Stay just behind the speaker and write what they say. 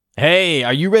Hey,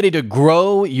 are you ready to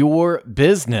grow your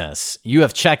business? You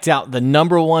have checked out the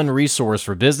number one resource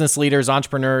for business leaders,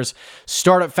 entrepreneurs,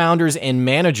 startup founders, and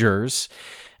managers.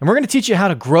 And we're going to teach you how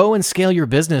to grow and scale your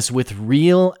business with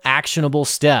real actionable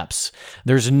steps.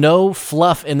 There's no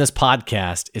fluff in this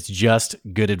podcast. It's just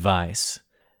good advice.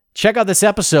 Check out this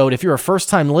episode. If you're a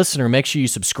first-time listener, make sure you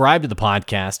subscribe to the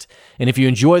podcast. And if you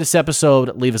enjoy this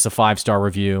episode, leave us a 5-star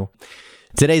review.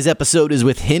 Today's episode is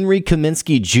with Henry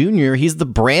Kaminsky Jr. He's the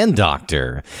brand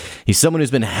doctor. He's someone who's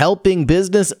been helping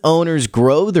business owners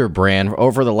grow their brand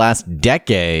over the last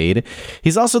decade.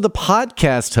 He's also the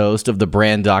podcast host of the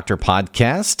Brand Doctor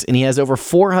podcast, and he has over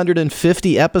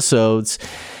 450 episodes.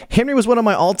 Henry was one of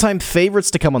my all-time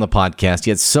favorites to come on the podcast.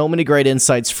 He had so many great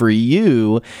insights for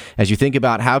you as you think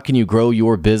about how can you grow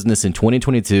your business in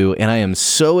 2022, and I am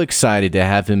so excited to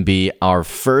have him be our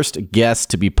first guest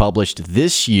to be published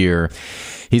this year.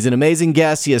 He's an amazing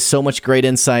guest. He has so much great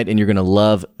insight, and you're going to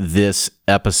love this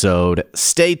episode.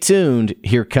 Stay tuned.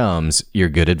 Here comes your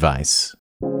good advice.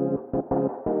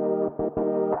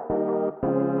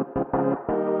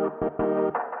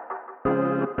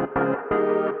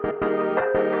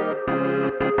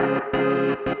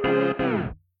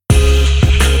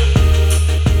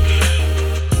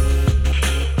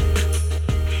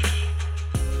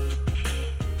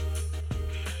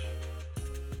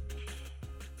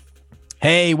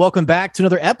 Hey, welcome back to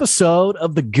another episode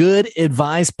of the Good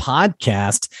Advice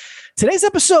Podcast. Today's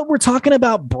episode, we're talking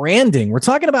about branding. We're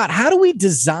talking about how do we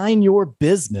design your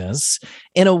business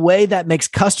in a way that makes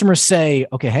customers say,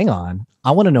 okay, hang on,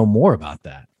 I want to know more about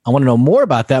that. I want to know more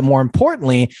about that. More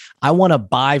importantly, I want to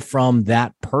buy from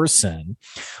that person.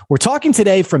 We're talking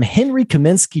today from Henry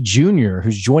Kaminsky Jr.,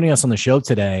 who's joining us on the show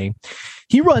today.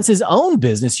 He runs his own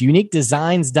business,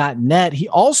 uniquedesigns.net. He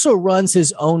also runs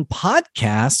his own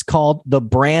podcast called the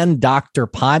Brand Doctor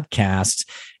Podcast.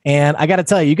 And I got to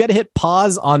tell you, you got to hit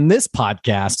pause on this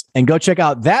podcast and go check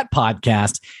out that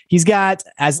podcast. He's got,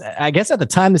 as I guess at the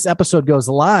time this episode goes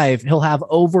live, he'll have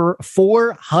over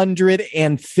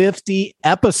 450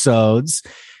 episodes.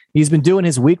 He's been doing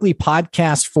his weekly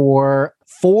podcast for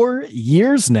 4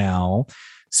 years now.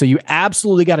 So you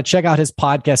absolutely got to check out his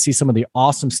podcast, see some of the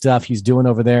awesome stuff he's doing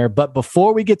over there. But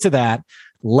before we get to that,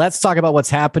 let's talk about what's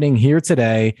happening here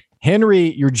today.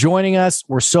 Henry, you're joining us.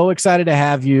 We're so excited to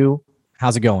have you.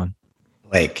 How's it going?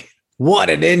 Blake, what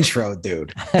an intro, dude.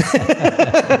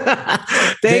 The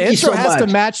intro has to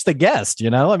match the guest, you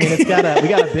know? I mean, we got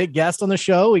a big guest on the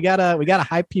show. We gotta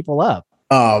hype people up.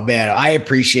 Oh man, I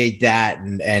appreciate that.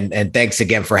 And thanks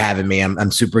again for having me.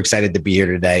 I'm super excited to be here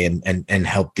today and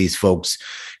help these folks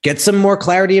get some more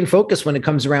clarity and focus when it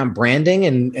comes around branding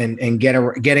and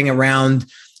getting around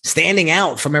standing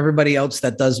out from everybody else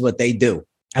that does what they do.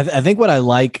 I think what I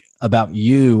like about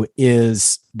you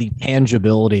is the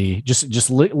tangibility,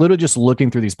 literally just looking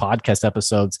through these podcast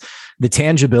episodes, the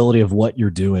tangibility of what you're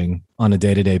doing on a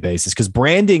day-to-day basis. Because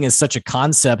branding is such a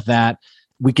concept that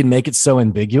we can make it so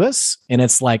ambiguous. And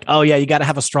it's like, oh yeah, you got to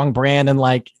have a strong brand. And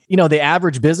like, you know, the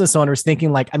average business owner is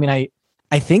thinking like, I mean, I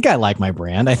think I like my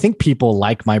brand. I think people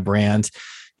like my brand.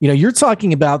 You know, you're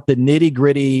talking about the nitty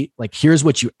gritty, like here's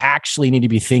what you actually need to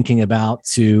be thinking about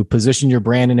to position your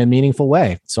brand in a meaningful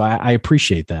way. So I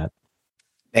appreciate that.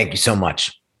 Thank you so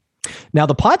much. Now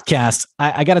the podcast,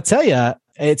 I got to tell you,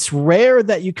 it's rare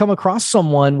that you come across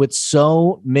someone with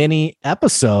so many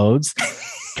episodes.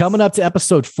 Coming up to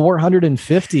episode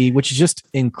 450, which is just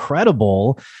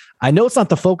incredible. I know it's not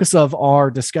the focus of our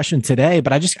discussion today,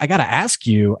 but I got to ask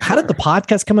you, how did the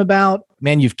podcast come about?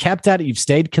 Man, you've kept at it. You've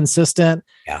stayed consistent.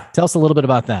 Yeah. Tell us a little bit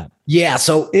about that. Yeah.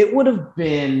 So it would have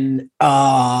been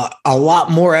a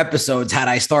lot more episodes had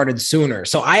I started sooner.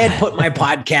 So I had put my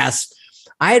podcast,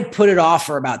 I had put it off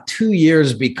for about 2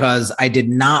 years because I did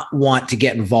not want to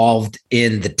get involved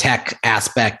in the tech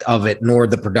aspect of it, nor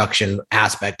the production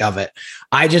aspect of it.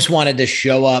 I just wanted to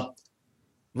show up,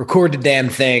 record the damn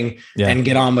thing, and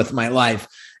get on with my life.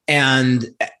 And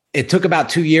it took about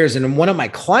 2 years. And one of my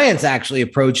clients actually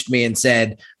approached me and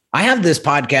said, I have this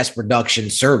podcast production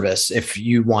service if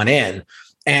you want in.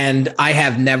 And I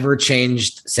have never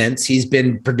changed since. He's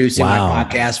been producing my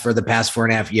podcast for the past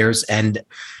 4.5 years. And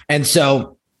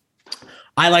so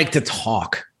I like to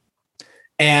talk.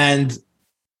 And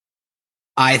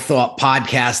I thought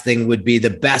podcasting would be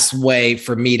the best way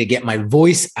for me to get my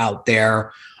voice out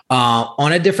there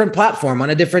on a different platform, on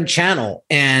a different channel.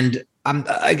 And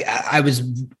I was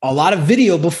a lot of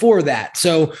video before that.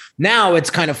 So now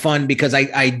it's kind of fun because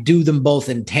I do them both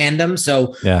in tandem.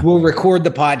 So we'll record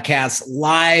the podcast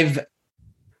live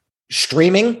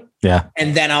streaming. Yeah.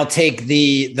 And then I'll take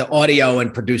the audio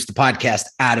and produce the podcast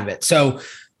out of it. So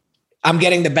I'm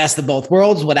getting the best of both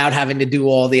worlds without having to do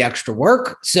all the extra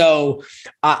work. So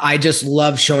I just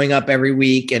love showing up every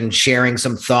week and sharing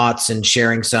some thoughts and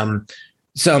sharing some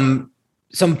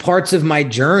parts of my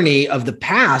journey of the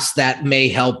past that may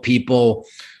help people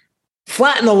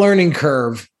flatten the learning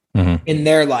curve in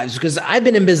their lives, because I've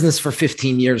been in business for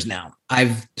 15 years now.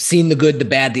 I've seen the good, the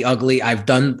bad, the ugly. I've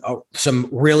done some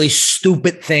really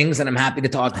stupid things, and I'm happy to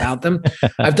talk about them.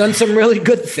 I've done some really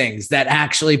good things that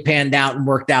actually panned out and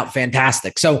worked out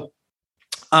fantastic. So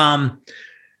the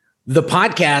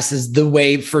podcast is the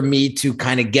way for me to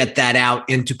kind of get that out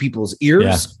into people's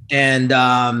ears. Yeah.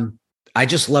 And I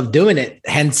just love doing it.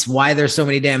 Hence why there's so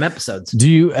many damn episodes.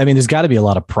 There's got to be a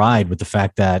lot of pride with the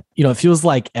fact that, it feels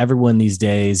like everyone these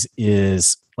days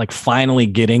is like finally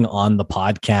getting on the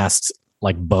podcast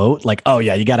like boat, like, oh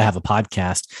yeah, you got to have a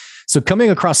podcast. So coming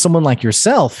across someone like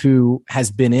yourself who has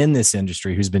been in this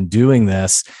industry, who's been doing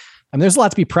this, there's a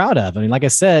lot to be proud of. Like I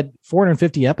said,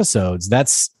 450 episodes,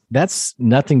 that's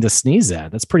nothing to sneeze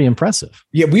at. That's pretty impressive.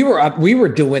 Yeah, we were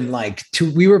doing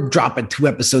we were dropping 2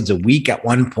 episodes a week at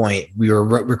one point. We were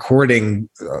recording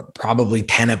probably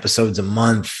 10 episodes a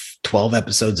month, 12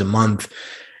 episodes a month.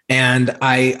 And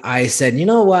I said, you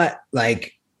know what?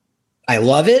 Like, I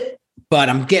love it, but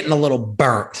I'm getting a little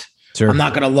burnt. Sure. I'm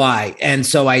not going to lie. And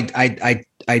so I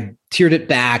tiered it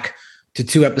back to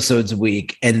 2 episodes a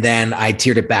week. And then I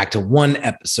tiered it back to 1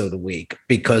 episode a week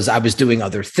because I was doing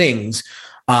other things.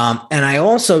 And I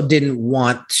also didn't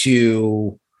want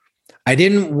to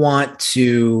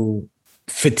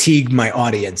fatigue my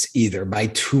audience either by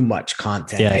too much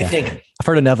content. Yeah, I think I've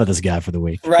heard enough of this guy for the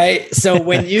week. Right. So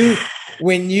when you,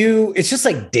 it's just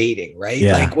like dating, right?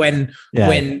 Yeah. Like when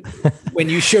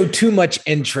you show too much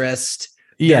interest,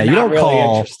 you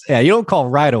don't call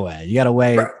right away. You got to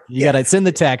wait. Right. You got to send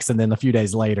the text, and then a few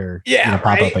days later,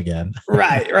 pop up again.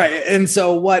 Right. And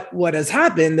so what has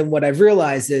happened, and what I've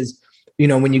realized is,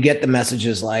 when you get the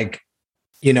messages like,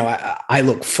 I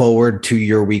look forward to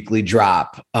your weekly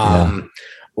drop.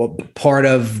 Well, part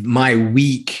of my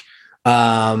weekly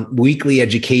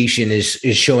education is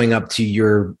showing up to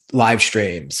your live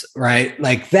streams, right?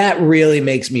 Like that really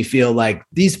makes me feel like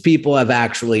these people have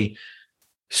actually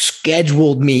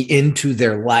scheduled me into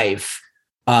their life.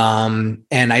 And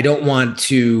I don't want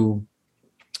to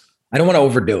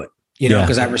overdo it.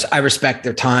 Because I respect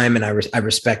their time, and I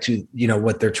respect who,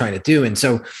 what they're trying to do. And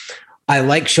so I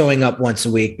like showing up once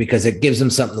a week because it gives them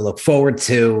something to look forward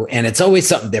to. And it's always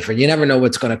something different. You never know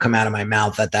what's going to come out of my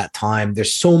mouth at that time.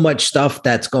 There's so much stuff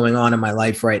that's going on in my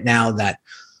life right now that,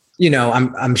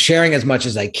 I'm sharing as much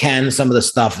as I can. Some of the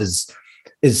stuff is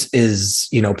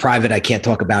private. I can't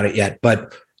talk about it yet,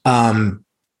 but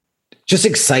just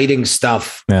exciting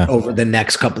stuff over the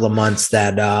next couple of months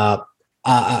that,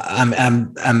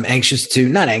 I'm anxious to,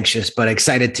 not anxious, but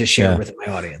excited to share with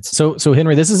my audience. So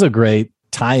Henry, this is a great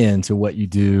tie-in to what you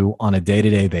do on a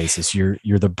day-to-day basis. You're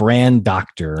the brand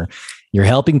doctor. You're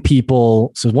helping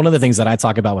people. So one of the things that I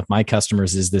talk about with my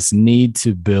customers is this need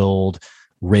to build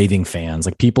raving fans,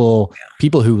 like people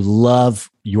who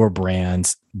love your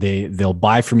brand. They'll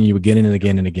buy from you again and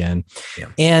again and again.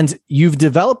 Yeah. And you've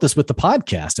developed this with the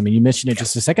podcast. You mentioned it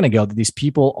just a second ago that these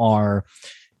people are,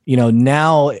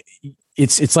 now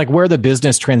it's like where the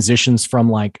business transitions from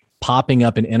like popping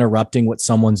up and interrupting what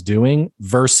someone's doing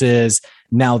versus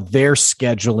now they're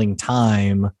scheduling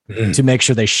time to make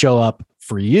sure they show up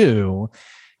for you.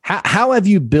 How have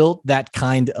you built that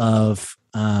kind of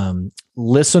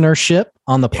listenership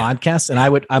on the podcast? And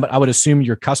I would assume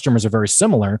your customers are very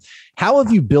similar. How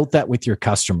have you built that with your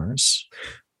customers?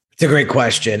 It's a great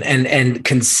question. And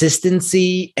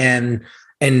consistency and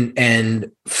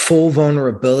full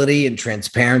vulnerability and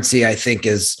transparency, I think,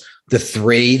 is the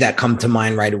 3 that come to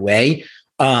mind right away.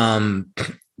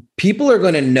 People are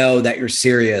going to know that you're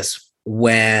serious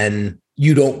when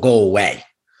you don't go away,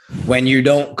 when you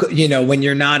don't, when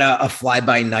you're not a fly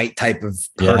by night type of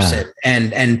person. Yeah.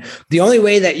 And the only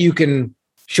way that you can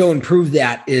show and prove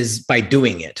that is by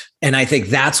doing it. And I think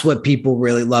that's what people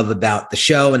really love about the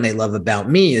show, and they love about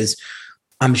me is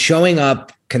I'm showing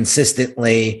up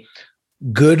consistently,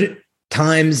 good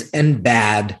times and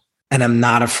bad, and I'm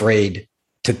not afraid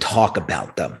to talk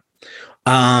about them.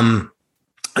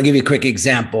 I'll give you a quick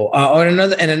example.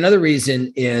 Another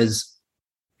reason is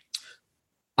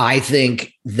I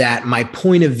think that my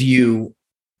point of view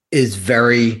is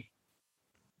very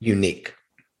unique.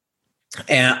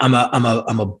 And I'm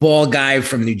a bald guy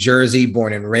from New Jersey,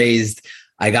 born and raised.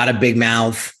 I got a big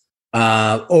mouth.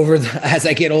 As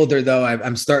I get older, though,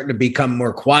 I'm starting to become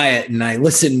more quiet, and I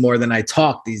listen more than I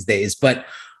talk these days. But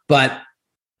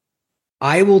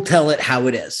I will tell it how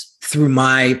it is through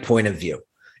my point of view.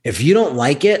 If you don't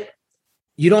like it,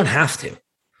 you don't have to,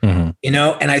 and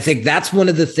I think that's one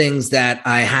of the things that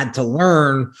I had to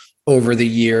learn over the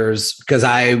years, because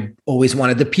I always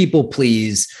wanted to people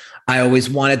please. I always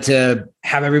wanted to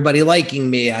have everybody liking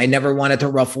me. I never wanted to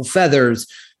ruffle feathers.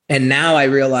 And now I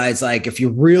realize, like, if you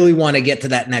really want to get to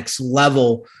that next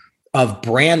level of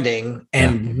branding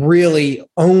and really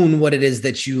own what it is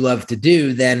that you love to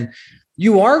do, then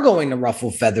you are going to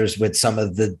ruffle feathers with some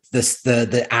of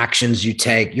the actions you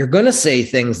take. You're going to say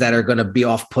things that are going to be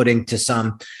off-putting to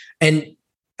some. And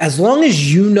as long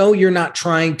as you know you're not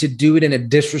trying to do it in a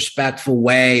disrespectful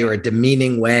way or a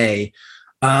demeaning way,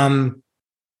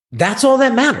 that's all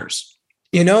that matters,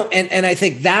 And I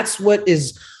think that's what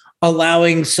is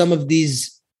allowing some of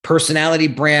these personality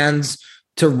brands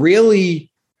to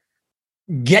really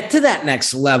get to that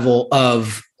next level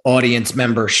of audience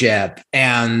membership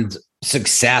and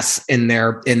success in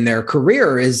their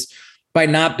career, is by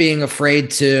not being afraid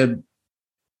to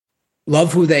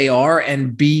love who they are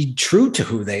and be true to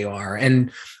who they are.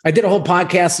 And I did a whole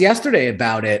podcast yesterday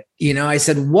about it. I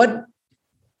said, what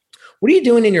are you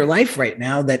doing in your life right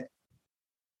now that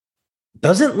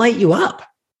doesn't light you up,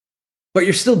 but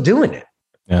you're still doing it?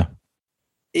 Yeah.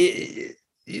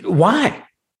 Why?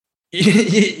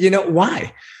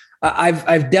 Why?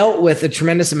 I've dealt with a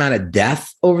tremendous amount of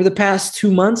death over the past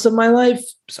 2 months of my life.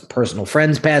 Some personal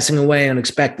friends passing away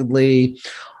unexpectedly.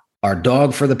 Our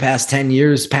dog for the past 10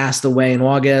 years passed away in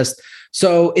August.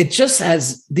 So it just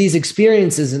has these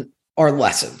experiences are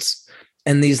lessons.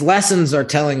 And these lessons are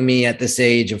telling me at this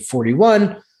age of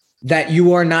 41 that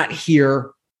you are not here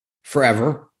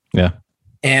forever. Yeah.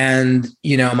 And,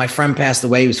 my friend passed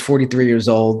away. He was 43 years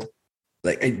old,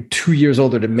 like 2 years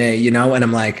older than me, and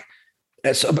I'm like,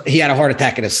 so he had a heart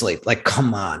attack in his sleep. Like,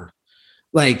 come on.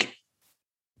 Like,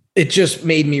 it just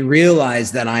made me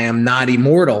realize that I am not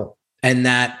immortal, and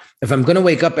that if I'm going to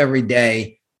wake up every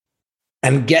day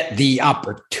and get the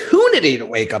opportunity to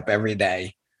wake up every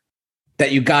day,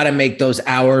 that you got to make those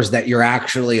hours that you're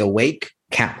actually awake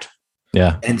count.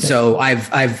 Yeah. And so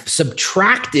I've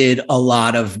subtracted a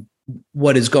lot of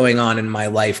what is going on in my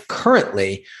life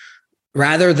currently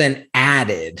rather than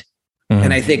added.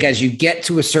 And I think as you get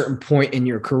to a certain point in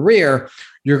your career,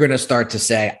 you're going to start to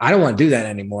say, I don't want to do that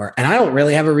anymore. And I don't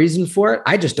really have a reason for it.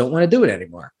 I just don't want to do it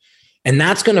anymore. And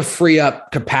that's going to free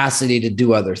up capacity to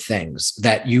do other things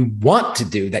that you want to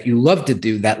do, that you love to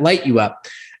do, that light you up.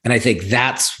 And I think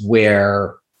that's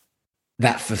where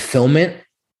that fulfillment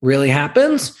really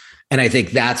happens. And I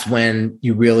think that's when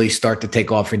you really start to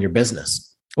take off in your business.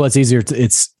 Well,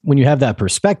 it's when you have that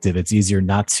perspective, it's easier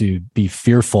not to be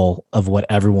fearful of what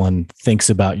everyone thinks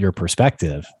about your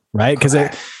perspective, right? Because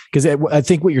I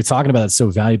think what you're talking about that's so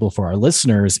valuable for our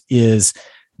listeners is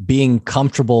being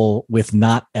comfortable with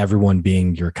not everyone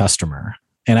being your customer.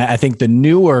 And I think the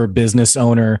newer business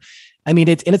owner,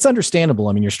 it's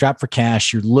understandable. You're strapped for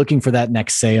cash. You're looking for that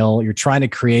next sale. You're trying to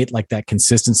create like that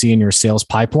consistency in your sales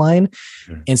pipeline.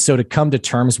 And so to come to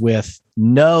terms with,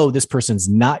 no, this person's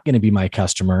not going to be my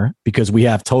customer because we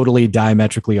have totally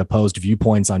diametrically opposed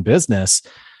viewpoints on business.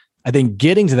 I think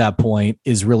getting to that point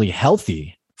is really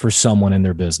healthy for someone in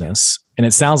their business. And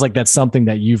it sounds like that's something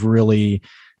that you've really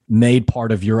made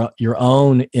part of your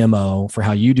own MO for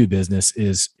how you do business,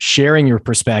 is sharing your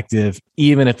perspective,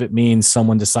 even if it means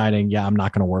someone deciding, I'm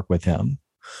not going to work with him.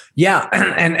 Yeah.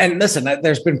 And listen,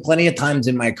 there's been plenty of times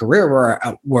in my career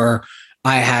where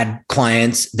I had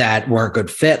clients that weren't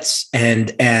good fits.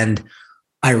 And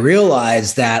I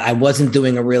realized that I wasn't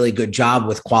doing a really good job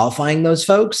with qualifying those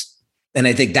folks. And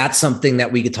I think that's something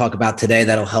that we could talk about today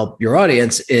that'll help your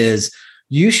audience, is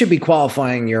you should be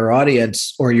qualifying your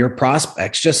audience or your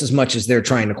prospects just as much as they're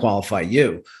trying to qualify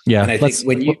you. Yeah. And I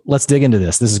think let's dig into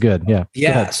this. This is good. Yeah.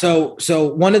 Yeah. So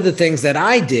one of the things that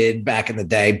I did back in the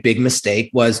day, big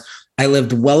mistake, was I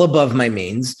lived well above my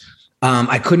means.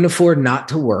 I couldn't afford not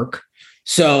to work.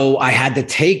 So I had to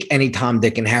take any Tom,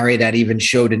 Dick, and Harry that even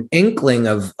showed an inkling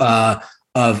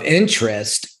of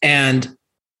interest. And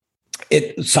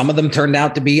some of them turned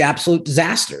out to be absolute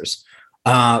disasters.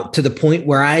 To the point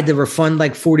where I had to refund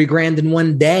like 40 grand in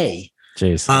one day.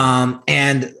 Jeez.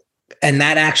 And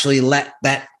that actually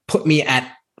put me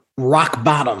at rock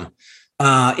bottom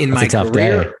in my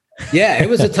career. Day. Yeah, it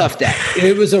was a tough day.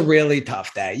 It was a really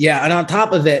tough day. Yeah. And on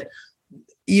top of it,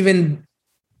 even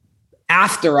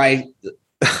after I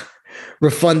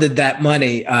refunded that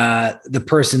money, the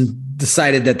person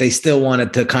decided that they still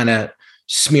wanted to kind of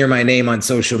smear my name on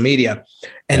social media.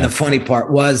 And the funny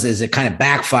part is it kind of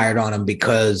backfired on him,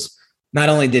 because not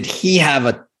only did he have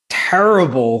a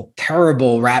terrible,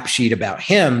 terrible rap sheet about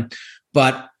him,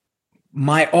 but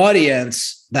my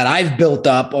audience that I've built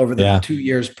up over the 2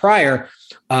 years prior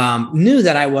knew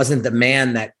that I wasn't the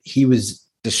man that he was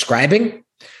describing.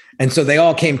 And so they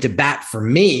all came to bat for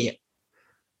me,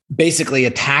 basically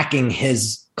attacking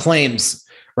his claims,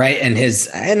 right? And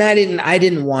I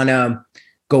didn't want to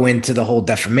go into the whole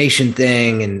defamation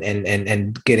thing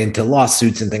and get into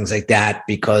lawsuits and things like that,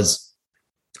 because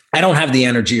I don't have the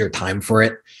energy or time for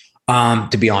it,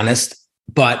 to be honest.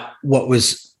 But what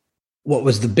was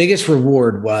the biggest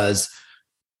reward was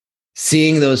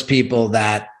seeing those people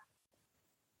that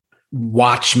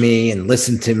watch me and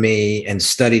listen to me and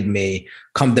studied me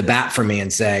come to bat for me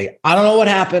and say, I don't know what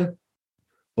happened,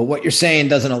 but what you're saying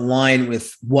doesn't align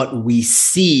with what we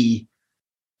see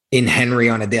in Henry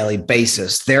on a daily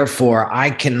basis. Therefore,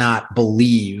 I cannot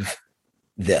believe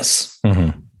this.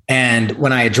 Mm-hmm. And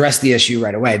when I addressed the issue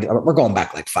right away, we're going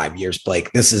back like 5 years,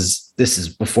 Blake. This is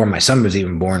before my son was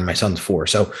even born. My son's 4.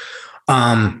 So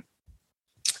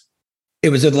it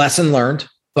was a lesson learned.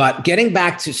 But getting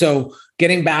back to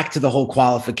the whole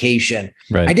qualification,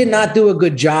 right. I did not do a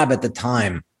good job at the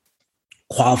time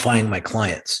qualifying my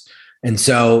clients. And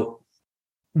so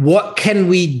what can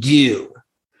we do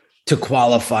to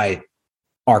qualify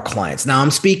our clients? Now,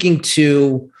 I'm speaking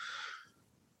to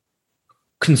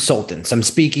consultants. I'm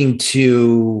speaking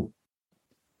to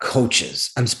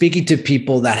coaches. I'm speaking to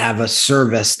people that have a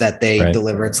service that they right.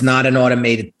 deliver. It's not an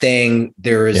automated thing.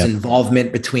 There is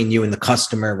involvement between you and the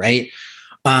customer, right?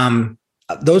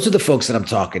 Those are the folks that I'm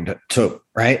talking to,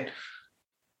 right?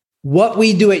 What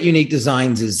we do at Unique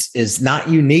Designs is not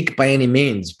unique by any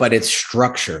means, but it's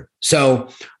structured. So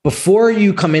before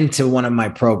you come into one of my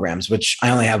programs, which I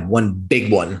only have one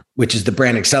big one, which is the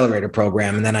Brand Accelerator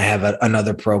program. And then I have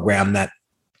another program that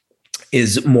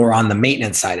is more on the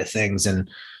maintenance side of things and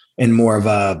more of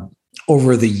a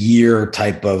over the year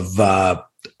type of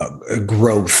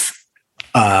growth.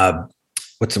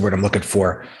 What's the word I'm looking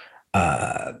for?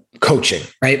 Coaching,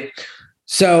 right?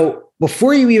 So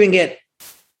before you even get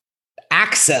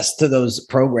access to those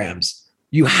programs,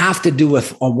 you have to do a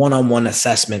one-on-one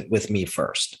assessment with me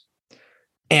first.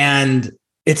 And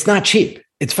it's not cheap.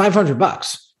 It's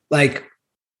 $500. Like,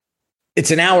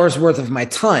 it's an hour's worth of my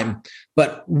time.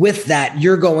 But with that,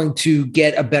 you're going to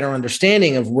get a better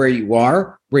understanding of where you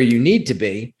are, where you need to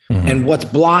be, mm-hmm. and what's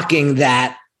blocking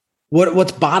that,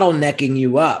 what's bottlenecking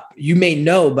you up. You may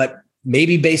know, but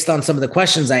maybe based on some of the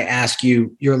questions I ask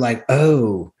you, you're like,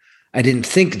 oh, I didn't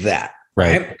think that.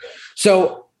 Right.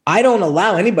 So I don't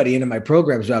allow anybody into my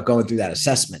programs without going through that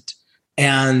assessment.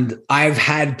 And I've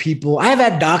had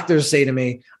doctors say to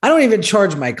me, I don't even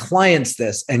charge my clients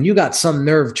this, and you got some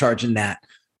nerve charging that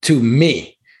to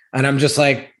me. And I'm just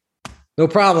like, no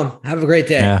problem. Have a great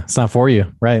day. Yeah, it's not for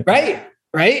you. Right.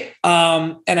 Right.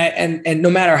 And no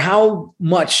matter how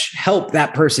much help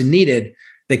that person needed,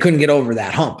 they couldn't get over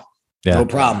that hump. Yeah. No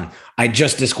problem. I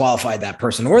just disqualified that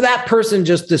person, or that person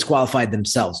just disqualified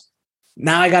themselves.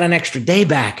 Now I got an extra day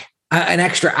back, an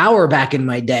extra hour back in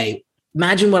my day.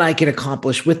 Imagine what I could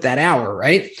accomplish with that hour,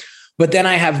 right? But then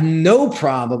I have no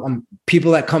problem.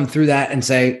 People that come through that and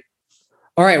say,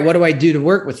 all right, what do I do to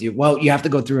work with you? Well, you have to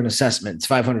go through an assessment. It's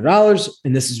 $500,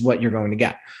 and this is what you're going to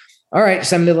get. All right,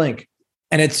 send me the link.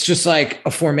 And it's just like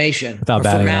a formation, without a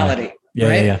formality. Yeah,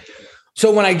 right? Yeah.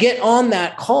 So when I get on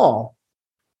that call,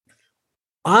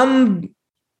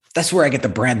 that's where I get the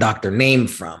brand doctor name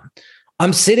from.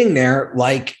 I'm sitting there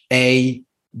like a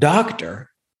doctor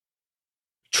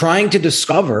trying to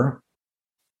discover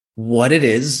what it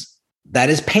is that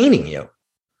is paining you.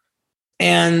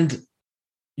 And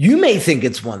you may think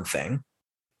it's one thing.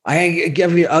 I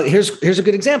give you, here's a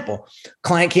good example.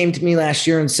 Client came to me last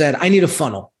year and said, I need a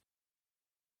funnel.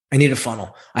 I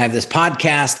have this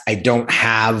podcast. I don't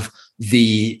have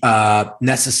the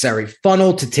necessary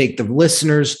funnel to take the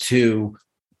listeners to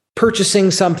purchasing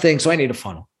something. So I need a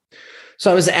funnel. So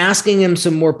I was asking him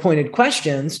some more pointed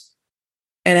questions.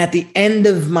 And at the end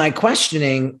of my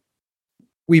questioning,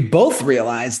 we both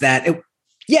realized that,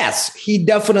 yes, he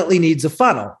definitely needs a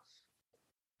funnel,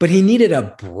 but he needed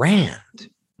a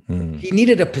brand. He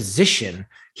needed a position.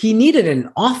 He needed an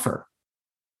offer.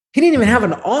 He didn't even have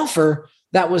an offer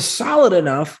that was solid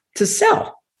enough to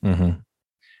sell. Mm-hmm.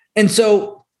 And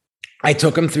so I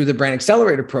took him through the Brand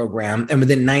Accelerator program. And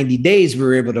within 90 days, we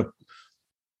were able to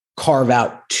carve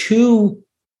out 2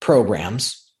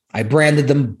 programs. I branded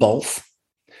them both,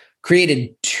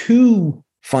 created 2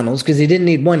 funnels because he didn't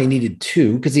need one. He needed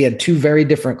 2 because he had 2 very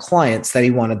different clients that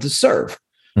he wanted to serve.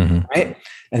 Mm-hmm. Right.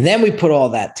 And then we put all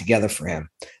that together for him.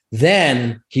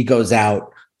 Then he goes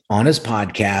out on his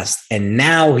podcast, and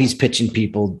now he's pitching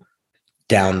people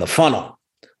down the funnel.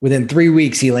 Within 3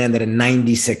 weeks, he landed a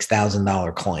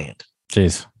 $96,000 client.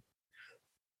 Jeez.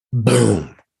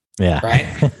 boom. Yeah.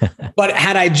 Right. But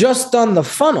had I just done the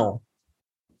funnel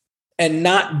and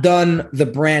not done the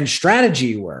brand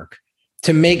strategy work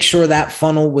to make sure that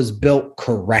funnel was built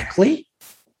correctly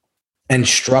and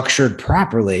structured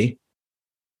properly,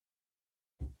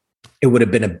 it would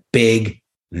have been a big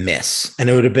miss, and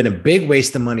it would have been a big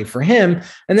waste of money for him.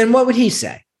 And then what would he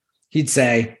say? He'd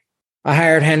say, I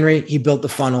hired Henry. He built the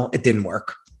funnel. It didn't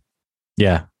work.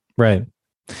 Yeah. Right.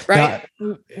 Right.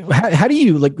 Now, how do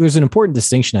you, like, there's an important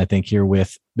distinction, I think, here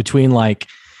between like,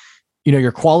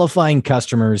 your qualifying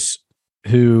customers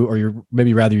or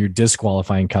you're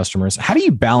disqualifying customers. How do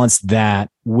you balance that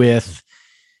with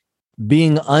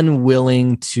being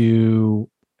unwilling to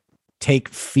take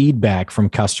feedback from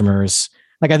customers?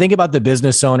 Like, I think about the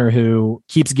business owner who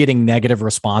keeps getting negative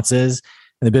responses,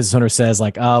 and the business owner says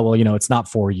like, oh, well, it's not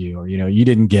for you, or, you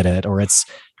didn't get it, or it's,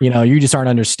 you just aren't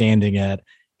understanding it.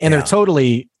 And they're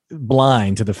totally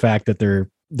blind to the fact that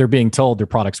they're being told their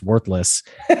product's worthless.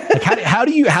 Like, how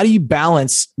do you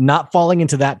balance not falling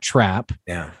into that trap,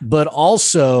 but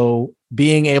also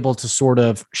being able to sort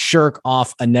of shirk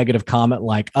off a negative comment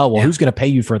like, oh, well, who's going to pay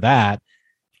you for that?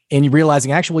 And you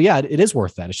realizing actually, it is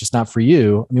worth that. It's just not for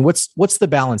you. I mean, what's the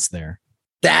balance there?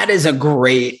 That is a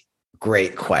great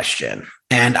question.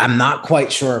 And I'm not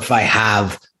quite sure if I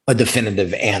have a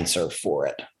definitive answer for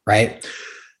it, right?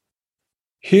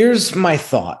 Here's my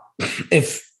thought.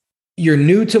 If you're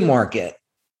new to market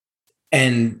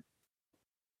and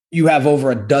you have over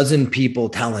a dozen people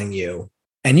telling you,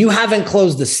 and you haven't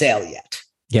closed the sale yet.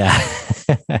 Yeah.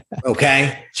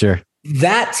 Okay. Sure.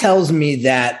 That tells me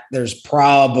that there's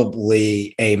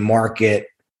probably a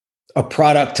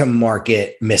product to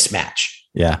market mismatch.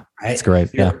 Yeah. Right? That's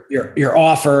great. Your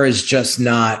offer is just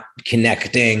not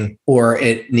connecting, or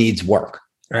it needs work.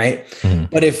 Right. Mm-hmm.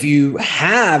 But if you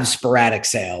have sporadic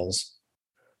sales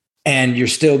and you're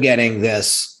still getting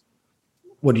this,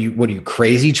 what are you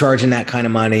crazy charging that kind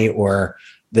of money? Or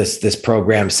this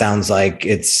program sounds like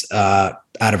it's out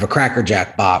of a Cracker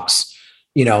Jack box.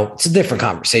 It's a different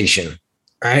conversation,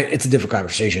 right? It's a different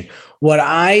conversation. What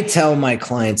I tell my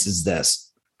clients is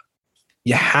this: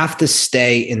 you have to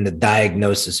stay in the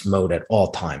diagnosis mode at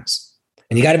all times.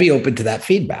 And you got to be open to that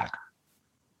feedback,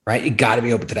 right? You got to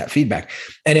be open to that feedback.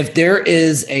 And if there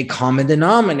is a common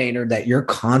denominator that you're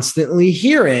constantly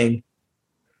hearing,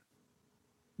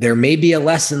 there may be a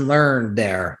lesson learned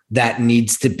there that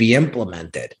needs to be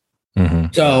implemented. Mm-hmm.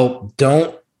 So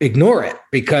don't ignore it,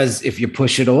 because if you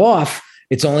push it off,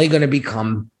 it's only going to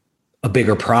become a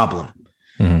bigger problem.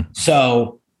 Mm-hmm.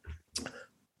 So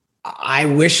I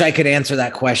wish I could answer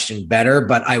that question better,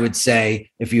 but I would say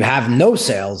if you have no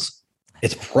sales,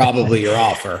 it's probably your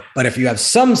offer. But if you have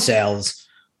some sales,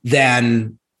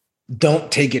 then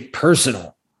don't take it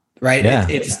personal, right? Yeah.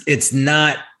 It's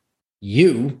not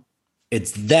you,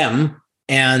 it's them.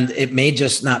 And it may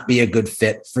just not be a good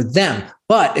fit for them.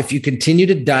 But if you continue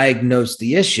to diagnose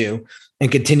the issue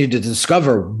and continue to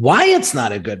discover why it's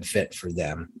not a good fit for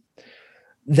them,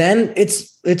 then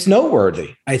it's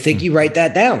noteworthy. I think you write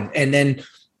that down, and then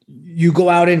you go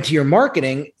out into your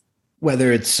marketing,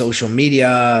 whether it's social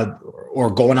media or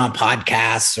going on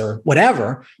podcasts or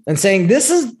whatever, and saying, this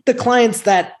is the clients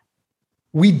that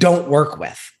we don't work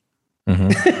with.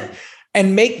 Mm-hmm.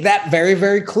 And make that very,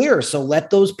 very clear. So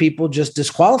let those people just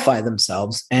disqualify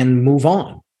themselves and move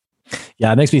on.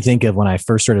 Yeah, it makes me think of when I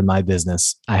first started my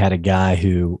business. I had a guy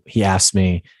who he asked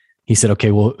me, he said,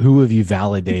 okay, well, who have you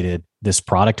validated this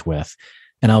product with?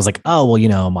 And I was like, oh,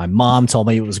 well, my mom told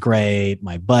me it was great.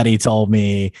 My buddy told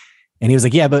me. And he was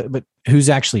like, yeah, but who's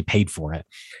actually paid for it?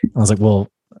 I was like, well,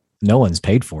 no one's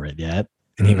paid for it yet.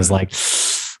 And he was like,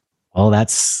 well,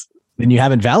 then you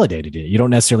haven't validated it. You don't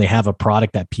necessarily have a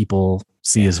product that people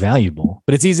see as valuable.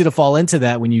 But it's easy to fall into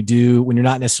that when you're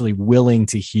not necessarily willing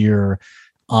to hear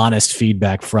honest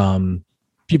feedback from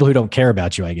people who don't care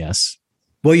about you, I guess.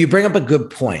 Well, you bring up a good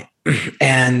point.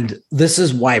 And this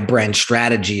is why brand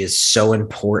strategy is so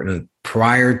important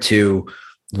prior to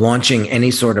launching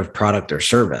any sort of product or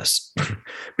service.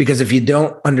 Because if you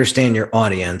don't understand your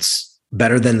audience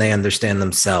better than they understand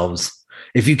themselves,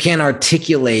 if you can't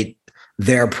articulate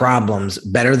their problems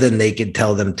better than they could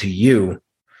tell them to you,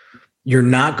 you're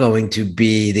not going to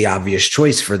be the obvious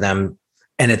choice for them.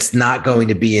 And it's not going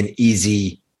to be an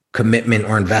easy commitment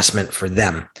or investment for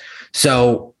them.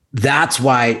 So that's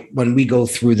why when we go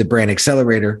through the brand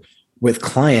accelerator with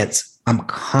clients, I'm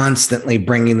constantly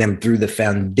bringing them through the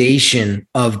foundation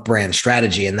of brand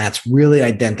strategy. And that's really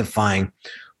identifying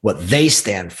what they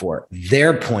stand for,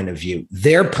 their point of view,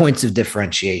 their points of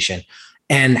differentiation,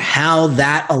 and how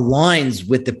that aligns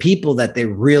with the people that they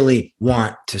really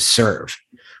want to serve.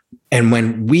 And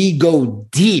when we go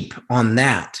deep on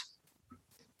that,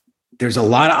 there's a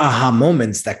lot of aha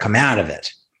moments that come out of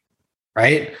it,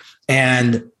 right?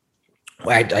 And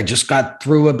I just got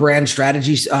through a brand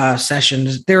strategy session.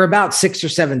 There are about 6 or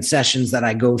 7 sessions that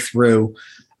I go through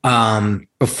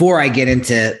before I get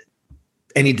into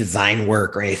any design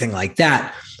work or anything like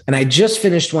that. And I just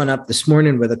finished one up this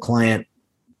morning with a client,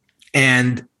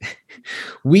 and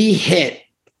we hit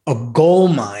a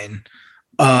gold mine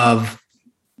of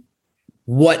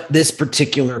what this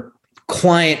particular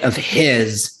client of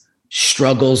his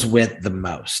struggles with the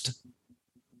most.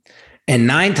 And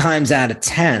 9 times out of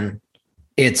 10,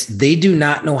 it's they do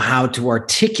not know how to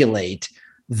articulate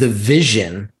the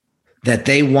vision that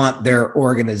they want their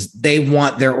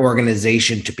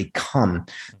organization to become.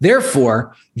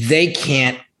 Therefore, they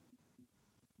can't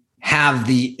have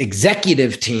the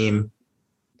executive team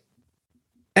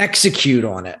execute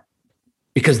on it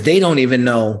because they don't even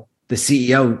know, the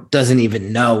CEO doesn't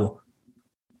even know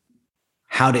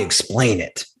how to explain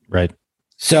it. Right.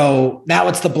 So now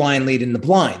it's the blind leading the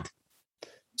blind.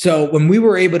 So when we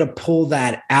were able to pull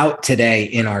that out today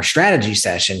in our strategy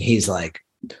session, he's like,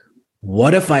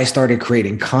 what if I started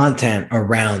creating content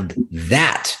around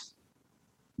that?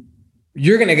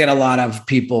 You're going to get a lot of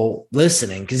people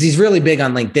listening because he's really big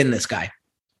on LinkedIn, this guy.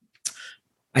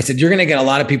 I said, you're going to get a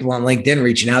lot of people on LinkedIn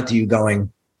reaching out to you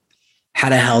going, how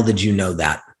the hell did you know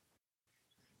that?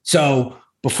 So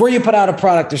before you put out a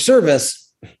product or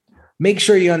service, make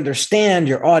sure you understand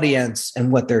your audience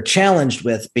and what they're challenged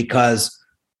with, because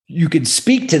you could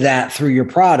speak to that through your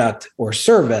product or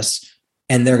service,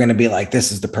 and they're going to be like, this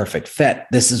is the perfect fit.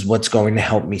 This is what's going to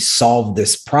help me solve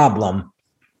this problem.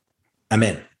 I'm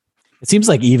in. It seems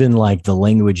like even like the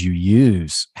language you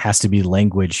use has to be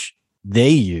language they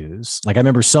use. Like I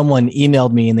remember someone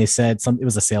emailed me and they said it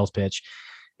was a sales pitch,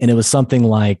 and it was something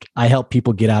like, I help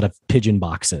people get out of pigeon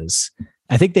boxes.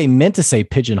 I think they meant to say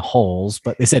pigeon holes,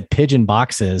 but they said pigeon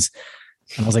boxes.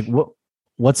 And I was like,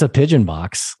 what's a pigeon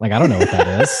box? Like, I don't know what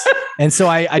that is. And so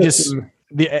I just,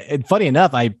 funny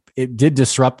enough, it did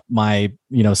disrupt my,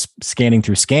 scanning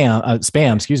through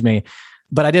spam, excuse me,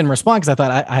 but I didn't respond because I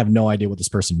thought I have no idea what this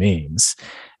person means.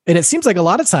 And it seems like a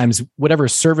lot of times, whatever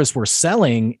service we're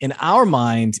selling, in our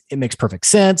mind, it makes perfect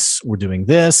sense. We're doing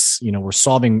this, we're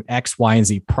solving X, Y, and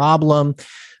Z problem.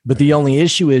 But the only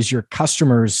issue is your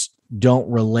customers don't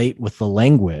relate with the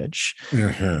language.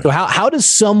 Mm-hmm. So how does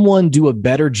someone do a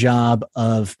better job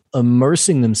of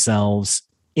immersing themselves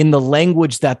in the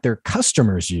language that their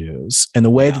customers use and the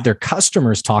way that their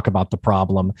customers talk about the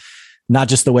problem, not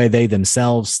just the way they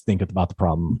themselves think about the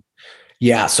problem?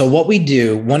 Yeah. So what we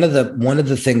do, one of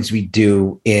the things we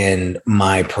do in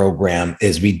my program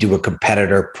is we do a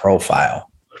competitor profile.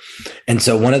 And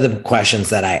so one of the questions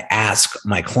that I ask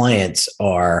my clients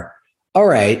are, all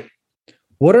right,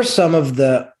 what are some of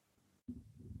the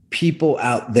people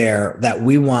out there that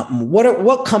we want?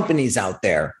 What companies out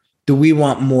there do we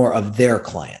want more of their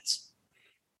clients?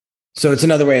 So it's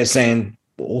another way of saying,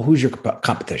 well, who's your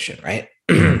competition, right?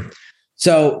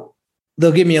 So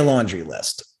they'll give me a laundry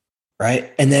list,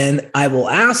 right? And then I will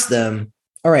ask them,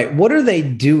 all right, what are they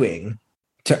doing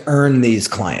to earn these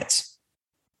clients?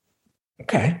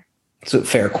 Okay, it's a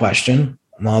fair question.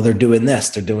 Well, they're doing this,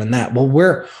 they're doing that.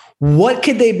 Well, what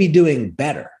could they be doing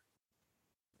better?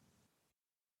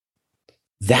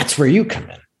 That's where you come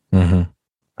in. Mm-hmm.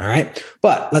 All right.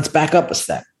 But let's back up a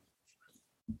step.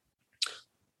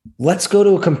 Let's go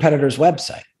to a competitor's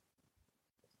website.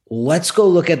 Let's go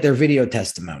look at their video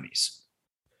testimonies.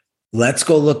 Let's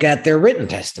go look at their written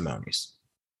testimonies.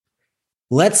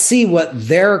 Let's see what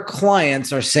their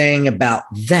clients are saying about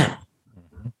them.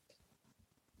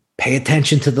 Pay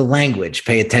attention to the language.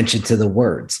 Pay attention to the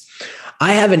words.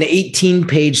 I have an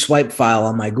 18-page swipe file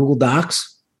on my Google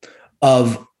Docs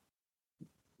of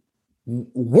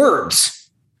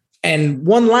words and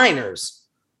one-liners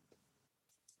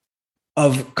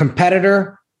of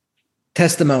competitor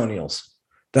testimonials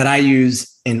that I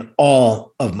use in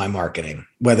all of my marketing,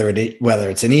 whether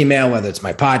it's an email, whether it's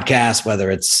my podcast, whether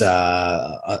it's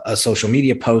a social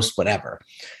media post, whatever.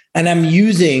 And I'm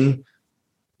using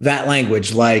that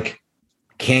language like,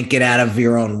 can't get out of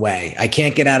your own way. I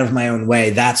can't get out of my own way.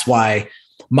 That's why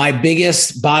my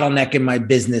biggest bottleneck in my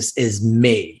business is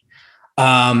me.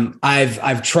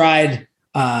 I've tried,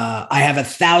 I have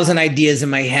 1,000 ideas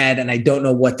in my head and I don't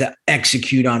know what to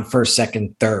execute on first,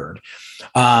 second, third.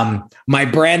 My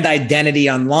brand identity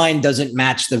online doesn't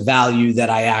match the value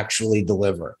that I actually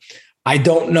deliver. I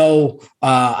don't know.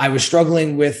 I was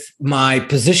struggling with my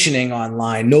positioning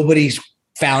online. Nobody's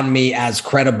found me as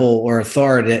credible or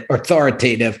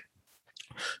authoritative.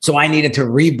 So I needed to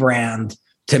rebrand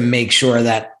to make sure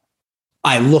that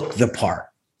I look the part.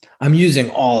 I'm using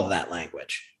all of that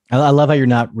language. I love how you're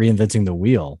not reinventing the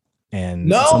wheel.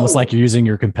 And it's almost like you're using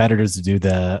your competitors to do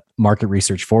the market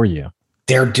research for you.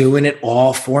 They're doing it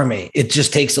all for me. It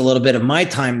just takes a little bit of my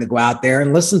time to go out there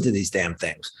and listen to these damn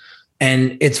things.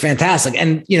 And it's fantastic.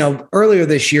 And, earlier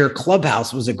this year,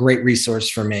 Clubhouse was a great resource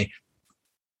for me.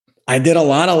 I did a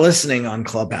lot of listening on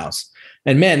Clubhouse.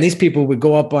 And man, these people would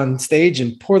go up on stage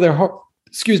and pour their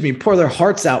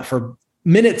hearts out for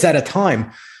minutes at a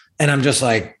time. And I'm just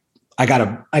like, I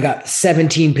got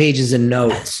 17 pages of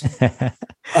notes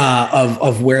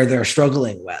of where they're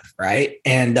struggling with. Right.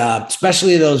 And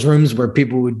especially those rooms where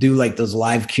people would do like those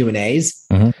live Q&As.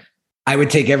 Mm-hmm. I would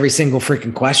take every single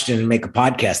freaking question and make a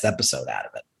podcast episode out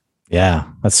of it. Yeah.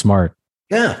 That's smart.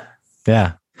 Yeah.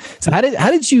 Yeah. So how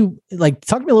did you talk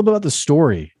to me a little bit about the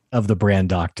story of the Brand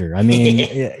Doctor? I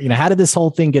mean, how did this whole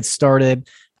thing get started?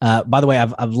 By the way,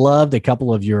 I've loved a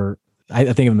couple of your, I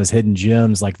think of them as hidden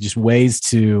gems, like just ways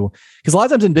to, because a lot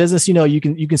of times in business, you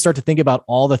can start to think about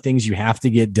all the things you have to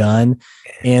get done,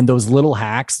 and those little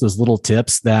hacks, those little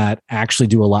tips that actually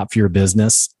do a lot for your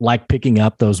business, like picking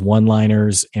up those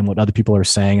one-liners and what other people are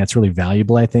saying. That's really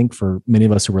valuable, I think, for many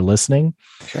of us who are listening.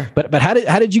 Sure. But how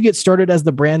did you get started as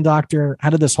the Brand Doctor? How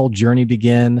did this whole journey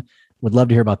begin? Would love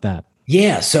to hear about that.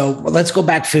 Yeah. So let's go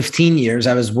back 15 years.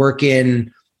 I was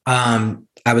working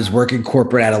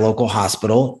corporate at a local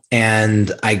hospital,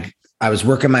 and I was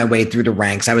working my way through the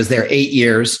ranks. I was there 8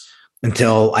 years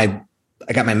until I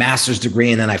got my master's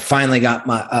degree, and then I finally got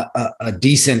a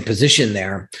decent position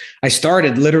there. I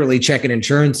started literally checking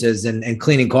insurances and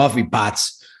cleaning coffee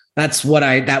pots.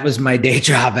 That was my day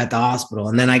job at the hospital.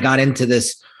 And then I got into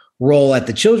this role at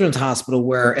the Children's Hospital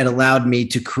where it allowed me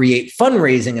to create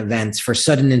fundraising events for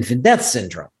sudden infant death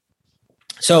syndrome.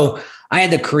 So I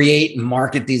had to create and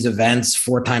market these events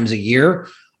 4 times a year.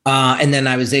 And then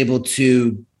I was able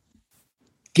to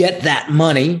get that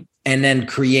money and then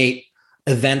create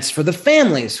events for the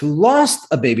families who lost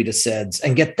a baby to SIDS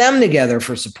and get them together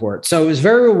for support. So it was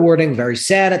very rewarding, very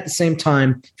sad at the same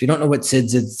time. If you don't know what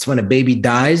SIDS is, it's when a baby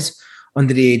dies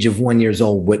under the age of 1 year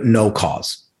old with no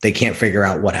cause. They can't figure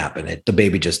out what happened. The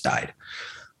baby just died.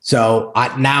 So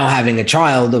now having a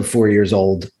child of 4 years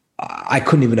old, I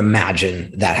couldn't even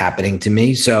imagine that happening to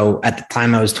me. So at the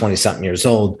time I was 20 something years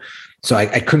old. So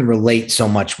I couldn't relate so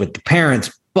much with the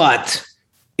parents, but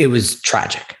it was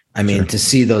tragic. I mean, to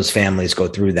see those families go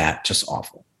through that, just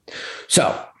awful.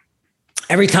 So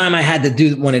every time I had to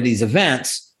do one of these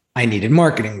events, I needed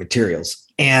marketing materials,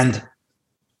 and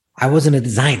I wasn't a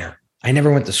designer. I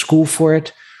never went to school for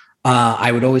it.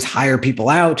 I would always hire people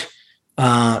out.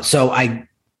 So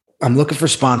I'm looking for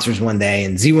sponsors one day,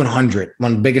 and Z100,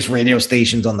 one of the biggest radio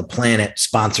stations on the planet,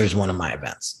 sponsors one of my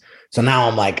events. So now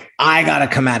I'm like, I got to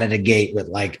come out of the gate with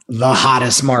like the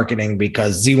hottest marketing,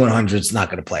 because Z100 is not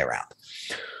going to play around.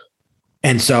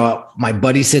 And so my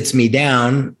buddy sits me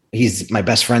down. He's my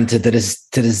best friend to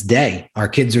this day. Our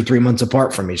kids are 3 months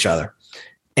apart from each other.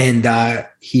 And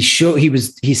he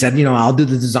said, I'll do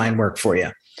the design work for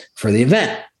you for the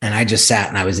event. And I just sat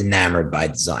and I was enamored by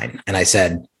design. And I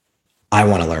said, I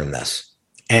want to learn this.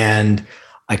 And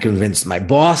I convinced my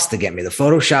boss to get me the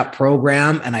Photoshop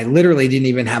program. And I literally didn't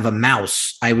even have a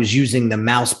mouse. I was using the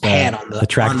mouse pad on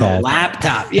the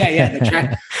laptop.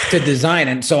 Yeah. To design.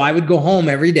 And so I would go home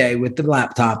every day with the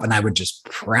laptop and I would just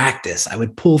practice. I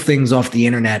would pull things off the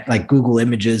internet, like Google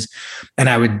Images, and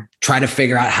I would try to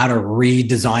figure out how to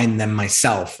redesign them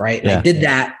myself. Right. Yeah.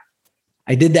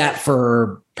 I did that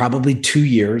for probably 2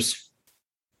 years.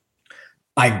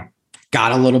 I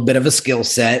got a little bit of a skill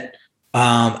set.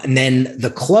 And then the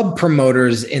club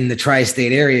promoters in the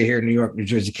tri-state area here in New York, New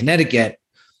Jersey, Connecticut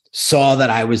saw that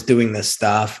I was doing this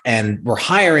stuff and were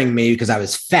hiring me because I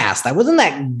was fast. I wasn't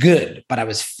that good, but I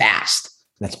was fast.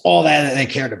 That's all that they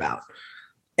cared about.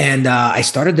 And I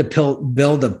started to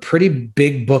build a pretty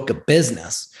big book of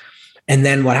business. And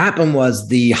then what happened was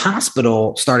the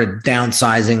hospital started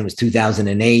downsizing. It was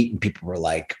 2008, and people were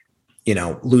like,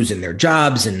 losing their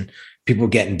jobs and people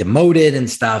getting demoted and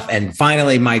stuff. And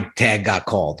finally, my name got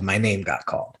called.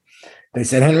 They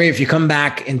said, Henry, if you come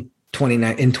back in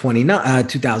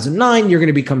 2009, you're going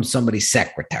to become somebody's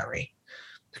secretary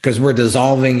because we're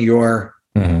dissolving your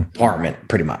department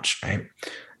pretty much. Right.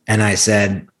 And I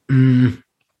said, well,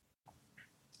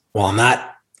 I'm not.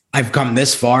 I've come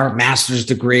this far, master's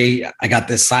degree. I got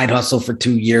this side hustle for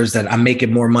 2 years that I'm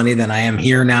making more money than I am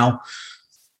here now.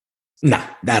 No,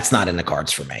 that's not in the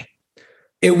cards for me.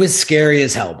 It was scary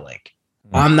as hell, Blake.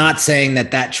 I'm not saying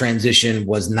that transition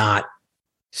was not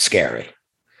scary.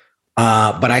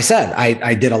 But I said,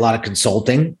 I did a lot of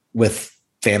consulting with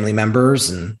family members,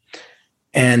 and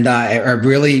And I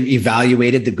really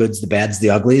evaluated the goods, the bads, the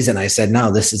uglies. And I said,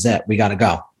 no, this is it. We got to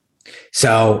go.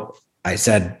 So I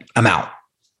said, I'm out.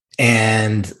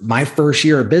 And my first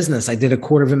year of business, I did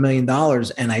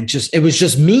 $250,000. And it was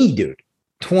just me, dude,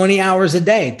 20 hours a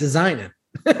day designing.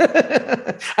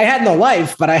 I had no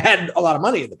life, but I had a lot of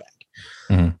money in the bank.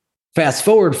 Mm-hmm. Fast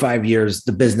forward 5 years,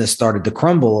 the business started to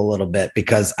crumble a little bit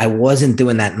because I wasn't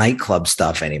doing that nightclub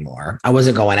stuff anymore. I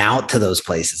wasn't going out to those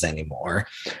places anymore.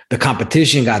 The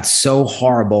competition got so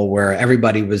horrible where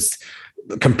everybody was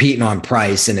competing on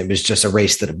price and it was just a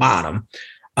race to the bottom.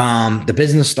 The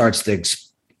business starts to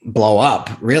blow up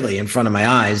really in front of my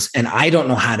eyes. And I don't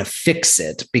know how to fix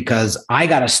it because I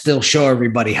got to still show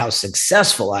everybody how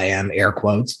successful I am, air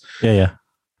quotes. Yeah.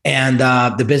 And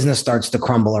the business starts to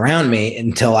crumble around me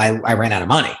until I ran out of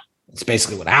money. It's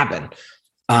basically what happened.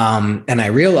 And I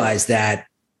realized that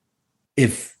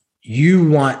if you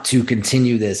want to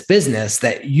continue this business,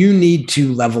 that you need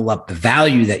to level up the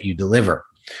value that you deliver.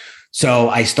 So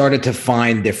I started to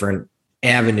find different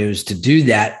avenues to do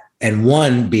that. And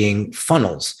one being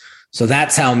funnels. So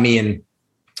that's how me and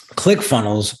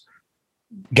ClickFunnels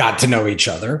got to know each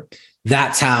other.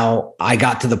 That's how I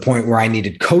got to the point where I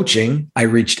needed coaching. I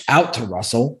reached out to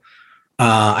Russell.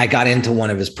 I got into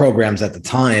one of his programs at the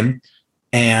time,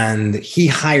 and he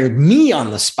hired me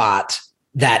on the spot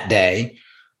that day.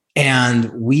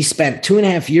 And we spent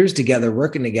 2.5 years together,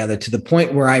 working together to the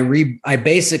point where I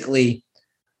basically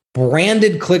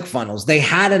branded ClickFunnels. They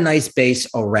had a nice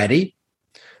base already,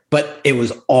 but it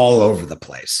was all over the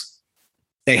place.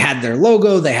 They had their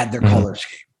logo, they had their color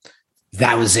scheme.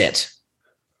 That was it.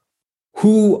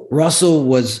 Who Russell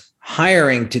was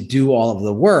hiring to do all of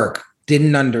the work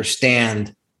didn't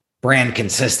understand brand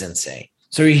consistency.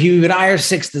 So he would hire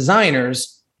 6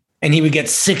 designers and he would get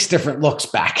 6 different looks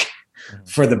back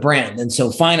for the brand. And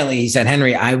so finally he said,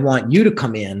 Henry, I want you to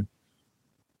come in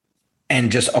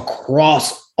and just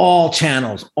across all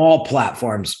channels, all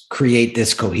platforms, create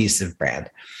this cohesive brand.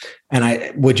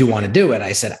 And would you want to do it?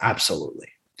 I said, absolutely.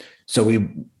 So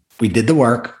we did the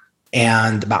work.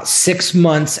 And about 6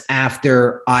 months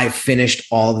after I finished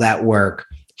all of that work,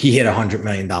 he hit $100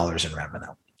 million in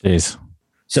revenue. Jeez.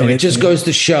 So it just goes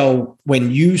to show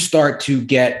when you start to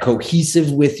get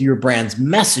cohesive with your brand's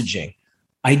messaging,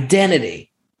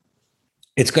 identity,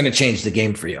 it's going to change the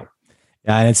game for you.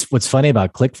 Yeah, and what's funny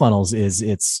about ClickFunnels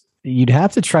is you'd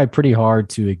have to try pretty hard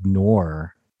to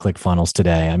ignore ClickFunnels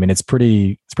today. I mean, it's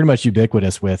pretty much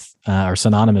ubiquitous with or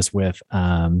synonymous with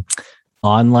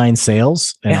online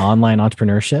sales and online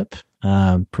entrepreneurship.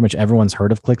 Pretty much everyone's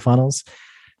heard of ClickFunnels.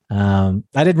 I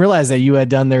didn't realize that you had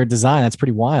done their design. That's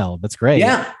pretty wild. That's great.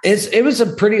 Yeah, it was a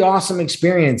pretty awesome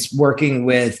experience working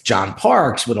with John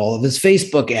Parks with all of his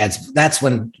Facebook ads. That's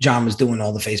when John was doing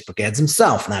all the Facebook ads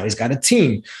himself. Now he's got a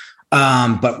team.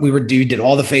 But we did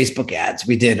all the Facebook ads.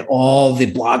 We did all the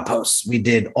blog posts. We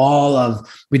did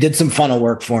some funnel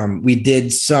work for him. We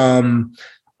did some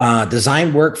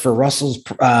design work for Russell's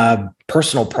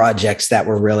personal projects that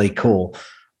were really cool.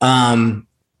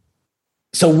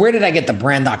 So where did I get the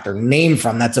Brand Doctor name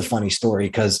from? That's a funny story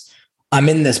because I'm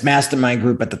in this mastermind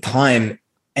group at the time,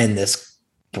 and this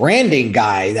branding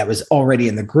guy that was already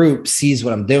in the group sees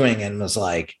what I'm doing and was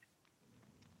like,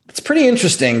 it's pretty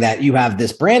interesting that you have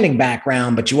this branding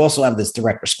background, but you also have this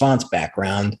direct response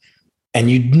background,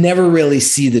 and you never really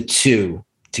see the two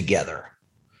together.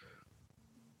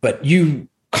 But you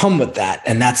come with that,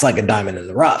 and that's like a diamond in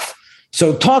the rough.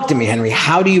 So talk to me, Henry.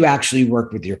 How do you actually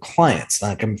work with your clients?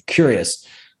 Like, I'm curious.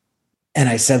 And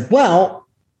I said, well,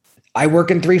 I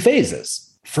work in 3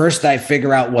 phases. First, I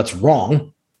figure out what's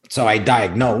wrong. So I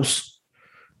diagnose,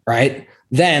 right?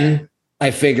 Then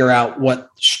I figure out what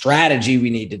strategy we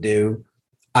need to do.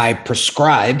 I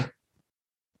prescribe.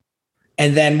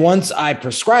 And then once I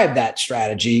prescribe that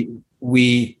strategy,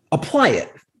 we apply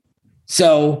it.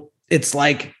 So it's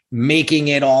like making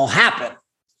it all happen.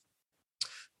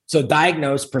 So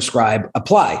diagnose, prescribe,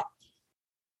 apply.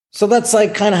 So that's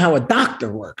like kind of how a doctor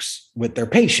works with their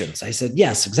patients. I said,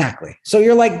 yes, exactly. So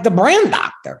you're like the brand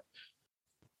doctor.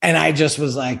 And I just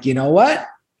was like, you know what?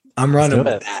 I'm running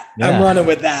with that. Yeah. I'm running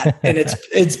with that. And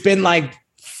it's been like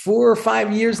 4 or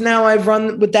 5 years now I've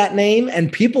run with that name, and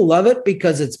people love it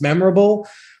because it's memorable.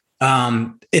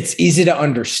 It's easy to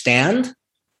understand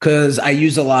because I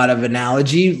use a lot of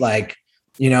analogy. Like,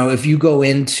 you know, if you go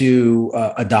into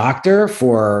a doctor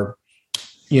for,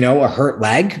 you know, a hurt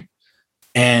leg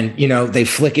and, you know, they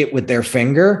flick it with their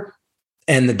finger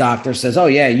and the doctor says, oh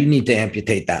yeah, you need to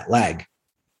amputate that leg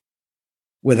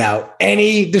without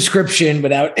any description,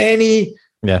 without any,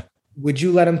 would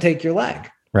you let them take your leg?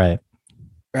 Right.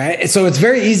 Right. So it's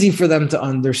very easy for them to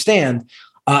understand.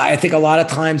 I think a lot of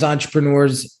times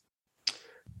entrepreneurs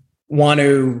want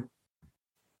to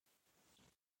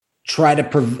try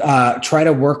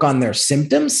to work on their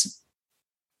symptoms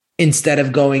instead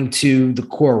of going to the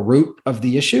core root of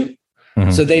the issue.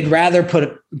 Mm-hmm. So they'd rather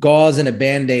put gauze and a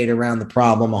Band-Aid around the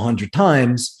problem 100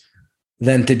 times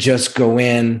than to just go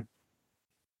in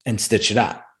and stitch it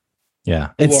up. Yeah.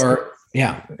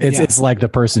 It's like the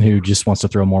person who just wants to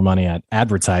throw more money at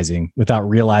advertising without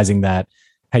realizing that,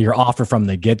 hey, your offer from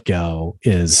the get-go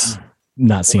is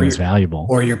not seen as valuable.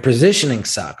 Or your positioning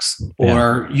sucks.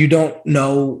 Or you don't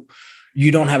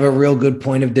have a real good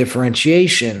point of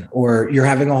differentiation, or you're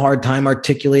having a hard time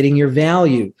articulating your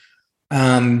value.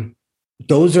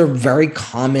 Those are very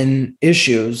common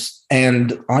issues,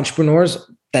 and entrepreneurs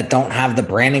that don't have the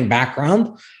branding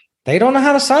background, they don't know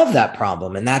how to solve that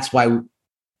problem. And that's why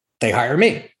they hire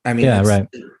me. I mean, that's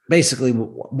basically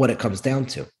what it comes down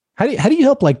to. How do you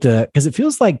help because it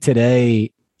feels like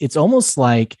today it's almost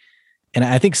like, and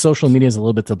I think social media is a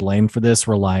little bit to blame for this,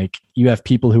 where like you have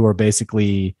people who are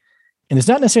basically, and there's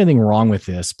not necessarily anything wrong with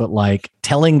this, but like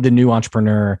telling the new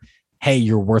entrepreneur, hey,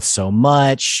 you're worth so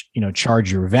much,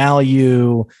 charge your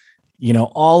value,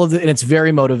 all of it. And it's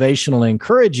very motivational and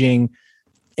encouraging.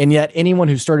 And yet anyone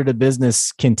who started a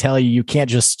business can tell you, you can't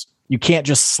just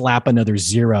slap another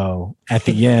zero at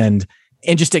the end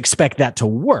and just expect that to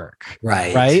work.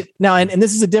 Right. Now, and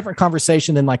this is a different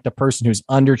conversation than like the person who's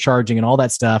undercharging and all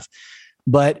that stuff.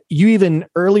 But you even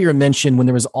earlier mentioned when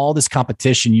there was all this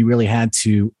competition, you really had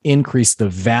to increase the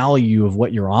value of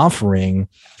what you're offering.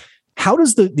 How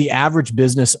does the average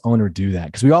business owner do that?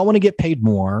 Because we all want to get paid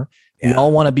more. Yeah. We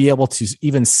all want to be able to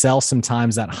even sell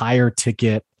sometimes that higher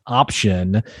ticket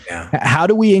option. Yeah. How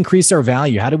do we increase our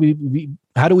value? How do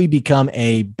we become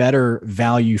a better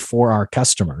value for our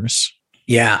customers?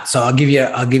 Yeah. So I'll give you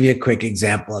a quick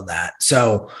example of that.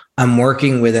 So I'm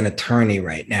working with an attorney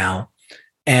right now,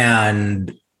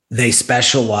 and they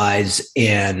specialize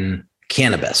in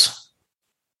cannabis.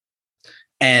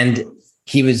 And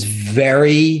he was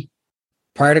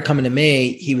prior to coming to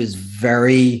me, he was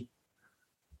very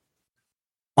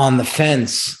on the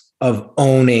fence of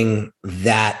owning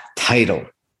that title,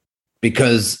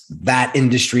 because that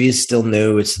industry is still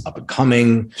new. It's up and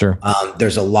coming. Sure.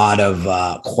 There's a lot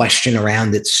of question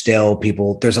around it still.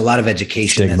 There's a lot of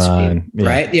education. Stigma,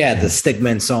 right? Yeah, the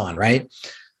stigma and so on, right?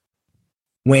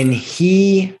 When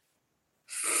he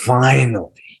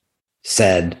finally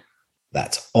said,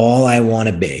 that's all I want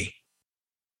to be,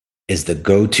 is the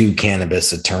go-to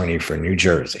cannabis attorney for New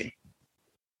Jersey,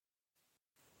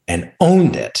 and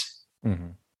owned it,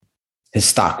 his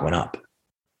stock went up,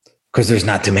 because there's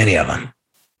not too many of them.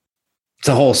 It's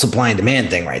a whole supply and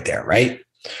demand thing right there, right?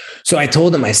 So I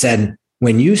told him, I said,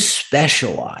 when you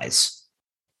specialize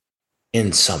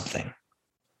in something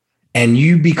and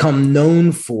you become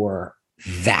known for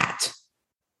that,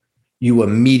 you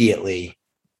immediately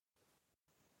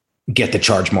get to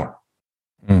charge more.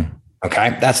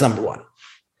 Okay. That's number one.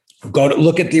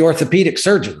 Look at the orthopedic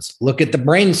surgeons, look at the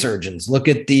brain surgeons, look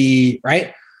at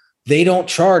right? They don't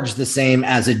charge the same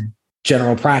as a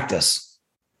general practice.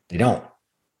 They don't.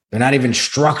 They're not even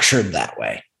structured that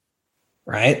way.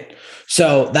 Right.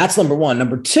 So that's number one.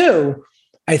 Number two,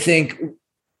 I think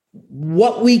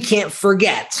what we can't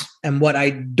forget, and what I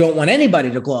don't want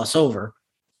anybody to gloss over,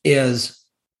 is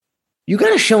you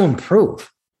got to show and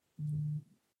prove.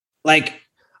 Like,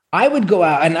 I would go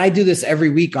out, and I do this every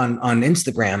week on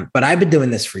Instagram, but I've been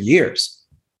doing this for years,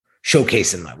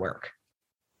 showcasing my work.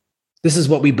 This is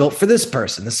what we built for this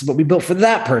person. This is what we built for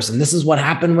that person. This is what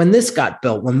happened when this got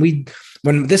built. When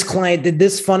this client did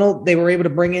this funnel, they were able to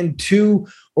bring in 2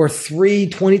 or 3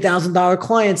 $20,000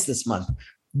 clients this month.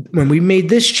 When we made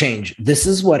this change, this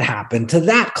is what happened to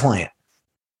that client.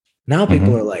 Now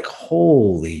people are like,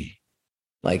 holy,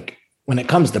 like when it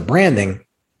comes to branding,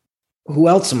 who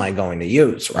else am I going to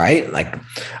use? Right? Like,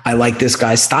 I like this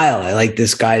guy's style. I like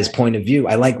this guy's point of view.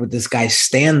 I like what this guy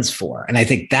stands for. And I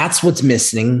think that's what's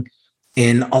missing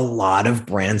in a lot of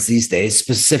brands these days,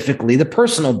 specifically the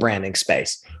personal branding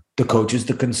space. The coaches,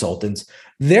 the consultants,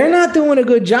 they're not doing a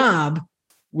good job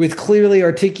with clearly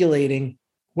articulating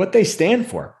what they stand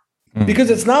for. Because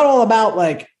it's not all about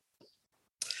like,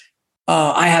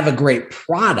 I have a great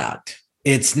product.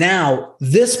 It's now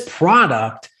this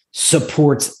product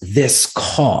supports this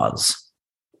cause,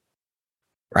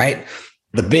 right?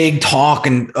 The big talk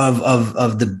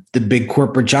of the big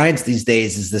corporate giants these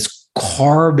days is this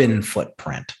carbon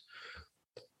footprint.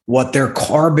 What their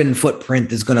carbon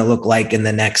footprint is going to look like in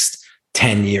the next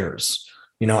 10 years.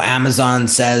 Amazon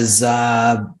says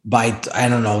by, I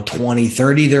don't know,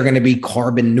 2030, they're going to be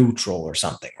carbon neutral or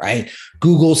something, right?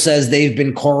 Google says they've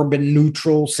been carbon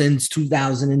neutral since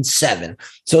 2007.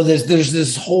 So there's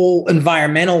this whole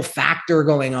environmental factor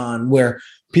going on where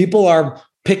people are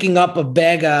picking up a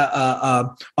bag,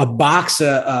 a box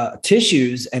of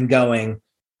tissues and going,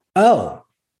 oh,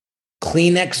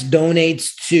 Kleenex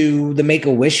donates to the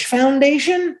Make-A-Wish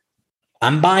Foundation?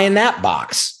 I'm buying that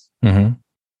box. Mm-hmm.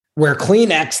 Where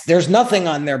Kleenex, there's nothing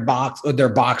on their box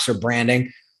or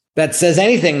branding that says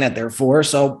anything that they're for.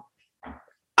 So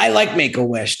I like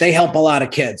Make-A-Wish. They help a lot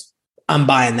of kids. I'm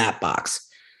buying that box.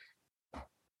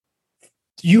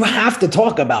 You have to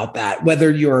talk about that, whether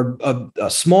you're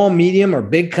a small, medium, or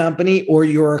big company, or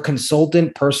you're a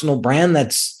consultant, personal brand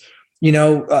that's,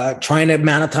 trying to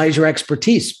monetize your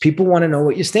expertise. People want to know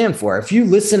what you stand for. If you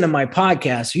listen to my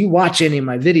podcast, you watch any of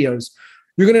my videos,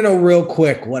 you're going to know real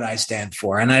quick what I stand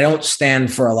for. And I don't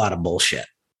stand for a lot of bullshit.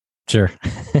 Sure.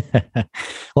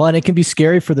 Well, and it can be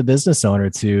scary for the business owner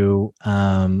to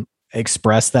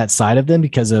express that side of them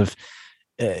because of,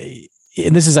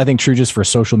 and this is, I think, true just for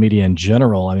social media in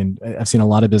general. I mean, I've seen a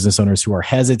lot of business owners who are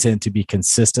hesitant to be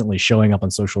consistently showing up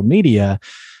on social media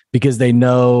because they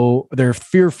know they're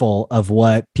fearful of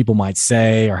what people might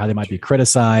say or how they might be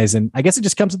criticized. And I guess it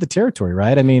just comes with the territory,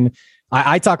 right? I mean,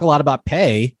 I talk a lot about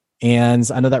pay, and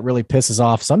I know that really pisses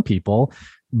off some people,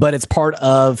 but it's part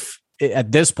of,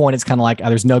 at this point, it's kind of like,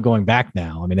 there's no going back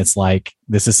now. I mean, it's like,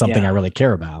 this is something I really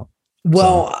care about.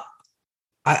 Well, so.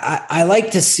 I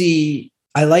like to see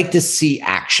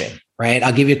action, right?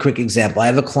 I'll give you a quick example. I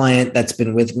have a client that's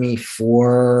been with me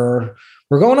we're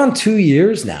going on 2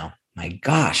 years now. My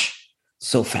gosh,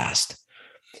 so fast.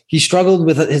 He struggled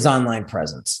with his online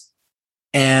presence,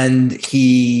 and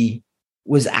he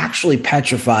was actually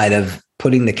petrified of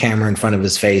putting the camera in front of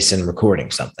his face and recording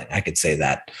something. I could say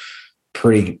that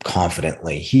pretty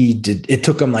confidently. It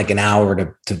took him like an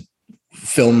hour to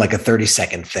film like a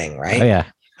 30-second thing, right? Oh, yeah.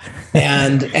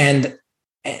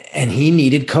 and he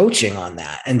needed coaching on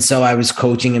that. And so I was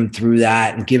coaching him through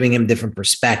that and giving him different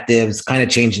perspectives, kind of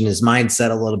changing his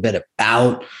mindset a little bit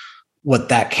about what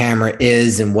that camera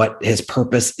is and what his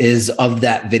purpose is of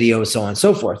that video, so on and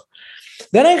so forth.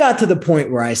 Then I got to the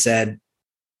point where I said,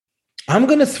 I'm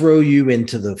going to throw you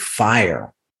into the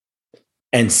fire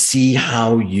and see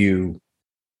how you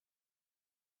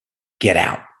get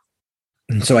out.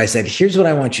 And so I said, here's what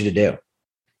I want you to do.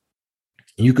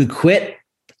 You could quit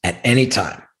at any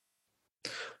time,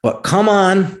 but come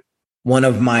on one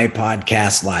of my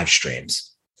podcast live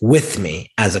streams with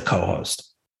me as a co-host.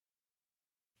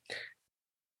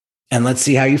 And let's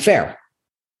see how you fare.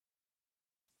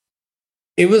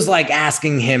 It was like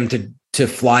asking him to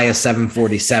fly a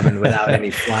 747 without any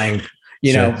flying,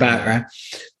 background.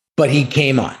 But he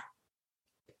came on.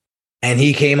 And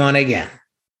he came on again.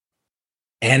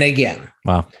 And again.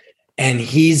 Wow. And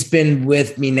he's been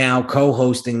with me now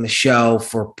co-hosting the show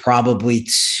for probably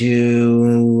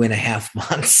 2.5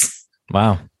 months.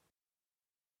 Wow.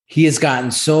 He has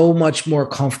gotten so much more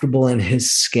comfortable in his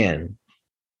skin.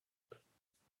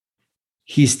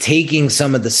 He's taking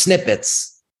some of the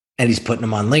snippets and he's putting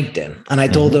them on LinkedIn. And I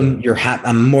told him, you're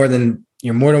more than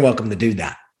welcome to do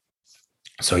that.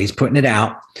 So he's putting it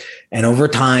out. And over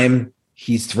time,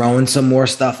 he's throwing some more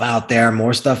stuff out there.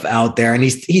 And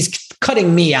he's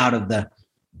cutting me out of and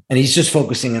he's just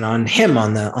focusing on him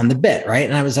on the bit. Right.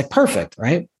 And I was like, perfect.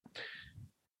 Right.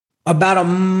 About a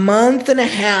month and a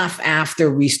half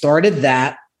after we started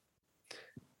that,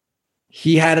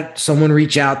 he had someone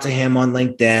reach out to him on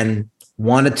LinkedIn,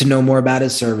 wanted to know more about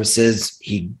his services.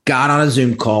 He got on a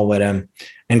Zoom call with him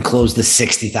and closed the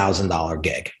 $60,000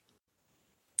 gig.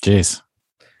 Jeez.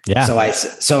 Yeah.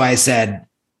 So I said,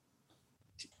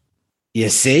 you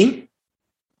see,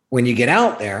 when you get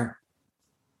out there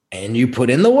and you put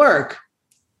in the work,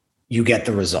 you get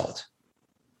the result.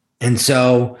 And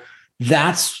so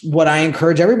that's what I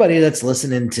encourage everybody that's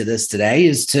listening to this today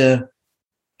is to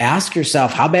ask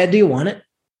yourself, how bad do you want it?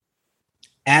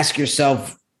 Ask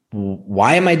yourself,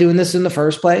 why am I doing this in the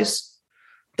first place?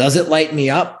 Does it light me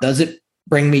up? Does it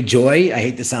bring me joy? I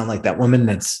hate to sound like that woman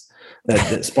that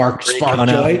spark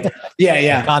joy.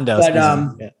 Yeah.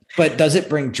 Condos. But does it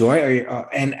bring joy?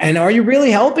 And are you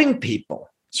really helping people?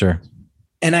 Sure.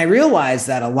 And I realize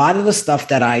that a lot of the stuff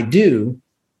that I do,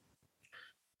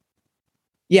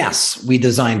 yes, we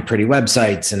design pretty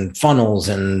websites and funnels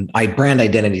and brand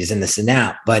identities and this and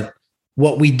that. But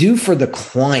what we do for the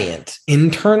client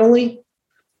internally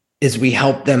is we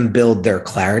help them build their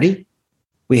clarity,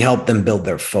 we help them build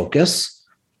their focus,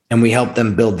 and we help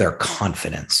them build their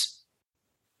confidence.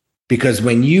 Because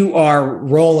when you are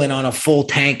rolling on a full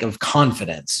tank of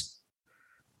confidence,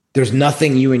 there's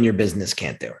nothing you and your business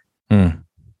can't do.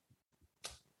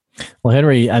 Well,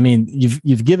 Henry, I mean,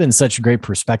 you've given such a great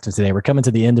perspective today. We're coming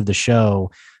to the end of the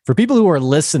show. For people who are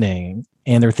listening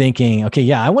and they're thinking, okay,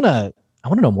 yeah, I want to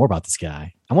know more about this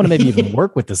guy. I want to maybe even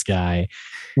work with this guy.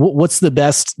 What's the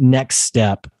best next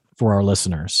step for our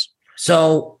listeners?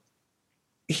 So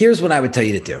here's what I would tell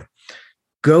you to do.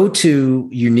 Go to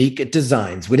Unique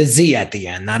Designs with a Z at the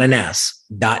end, not an S,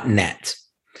 .net.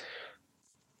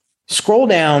 Scroll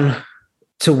down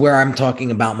to where I'm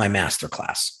talking about my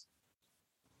masterclass.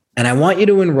 And I want you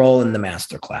to enroll in the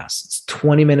masterclass. It's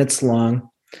 20 minutes long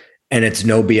and it's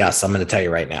no BS. I'm going to tell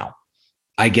you right now.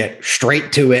 I get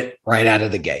straight to it right out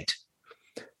of the gate.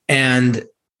 And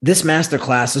this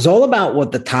masterclass is all about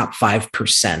what the top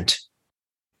 5%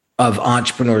 of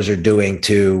entrepreneurs are doing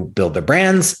to build their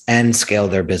brands and scale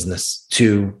their business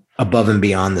to above and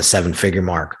beyond the 7-figure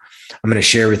mark. I'm going to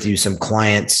share with you some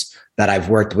clients that I've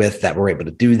worked with that were able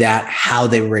to do that, how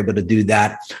they were able to do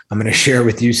that. I'm going to share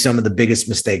with you some of the biggest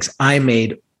mistakes I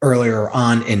made earlier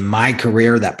on in my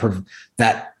career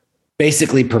that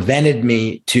basically prevented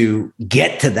me to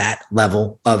get to that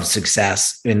level of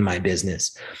success in my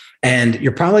business. And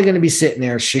you're probably going to be sitting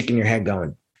there shaking your head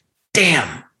going,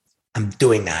 damn, I'm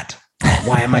doing that.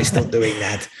 Why am I still doing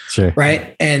that? Sure.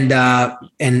 Right. And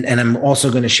I'm also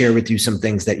going to share with you some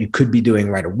things that you could be doing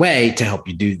right away to help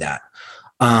you do that.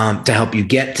 To help you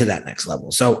get to that next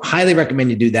level. So highly recommend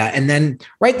you do that. And then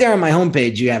right there on my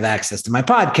homepage, you have access to my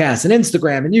podcast and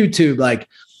Instagram and YouTube. Like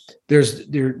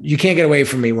you can't get away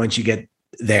from me once you get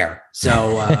there.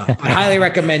 So I highly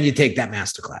recommend you take that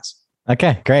masterclass.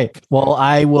 Okay, great. Well,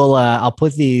 I will, I'll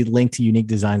put the link to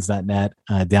uniquedesigns.net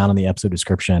down in the episode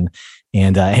description.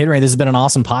 And Henry, this has been an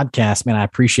awesome podcast, man. I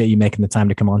appreciate you making the time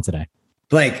to come on today.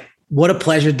 Blake, what a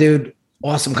pleasure, dude.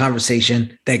 Awesome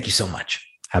conversation. Thank you so much.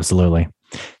 Absolutely.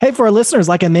 Hey, for our listeners,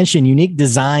 like I mentioned, Unique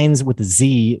Designs with the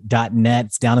Z.net.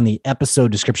 It's down in the episode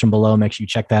description below. Make sure you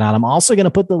check that out. I'm also going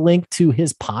to put the link to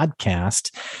his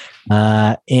podcast.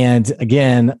 And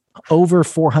again, over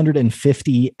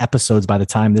 450 episodes by the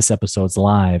time this episode's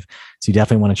live. So you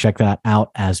definitely want to check that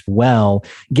out as well.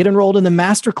 Get enrolled in the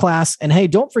masterclass. And hey,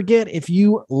 don't forget, if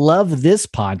you love this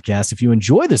podcast, if you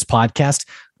enjoy this podcast,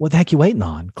 what the heck are you waiting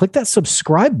on? Click that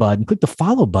subscribe button, click the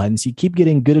follow button so you keep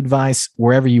getting good advice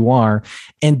wherever you are.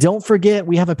 And don't forget,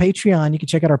 we have a Patreon. You can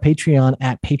check out our Patreon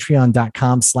at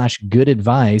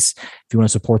patreon.com/goodadvice. If you want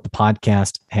to support the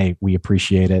podcast, hey, we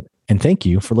appreciate it. And thank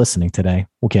you for listening today.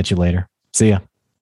 We'll catch you later. See ya.